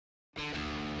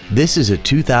This is a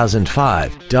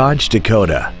 2005 Dodge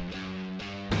Dakota.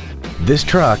 This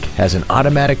truck has an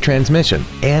automatic transmission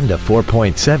and a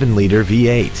 4.7-liter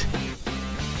V8.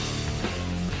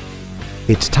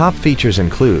 Its top features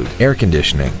include air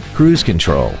conditioning, cruise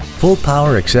control, full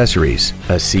power accessories,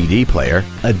 a CD player,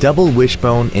 a double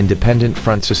wishbone independent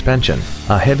front suspension,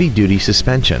 a heavy-duty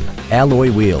suspension, alloy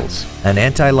wheels, an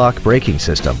anti-lock braking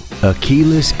system, a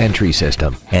keyless entry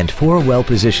system, and 4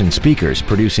 well-positioned speakers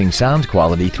producing sound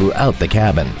quality throughout the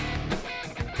cabin.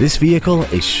 This vehicle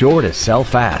is sure to sell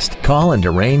fast. Call and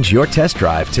arrange your test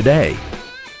drive today.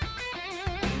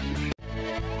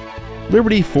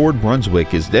 Liberty Ford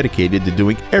Brunswick is dedicated to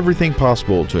doing everything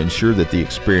possible to ensure that the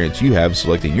experience you have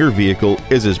selecting your vehicle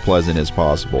is as pleasant as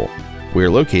possible. We are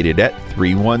located at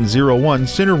 3101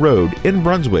 Center Road in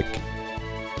Brunswick.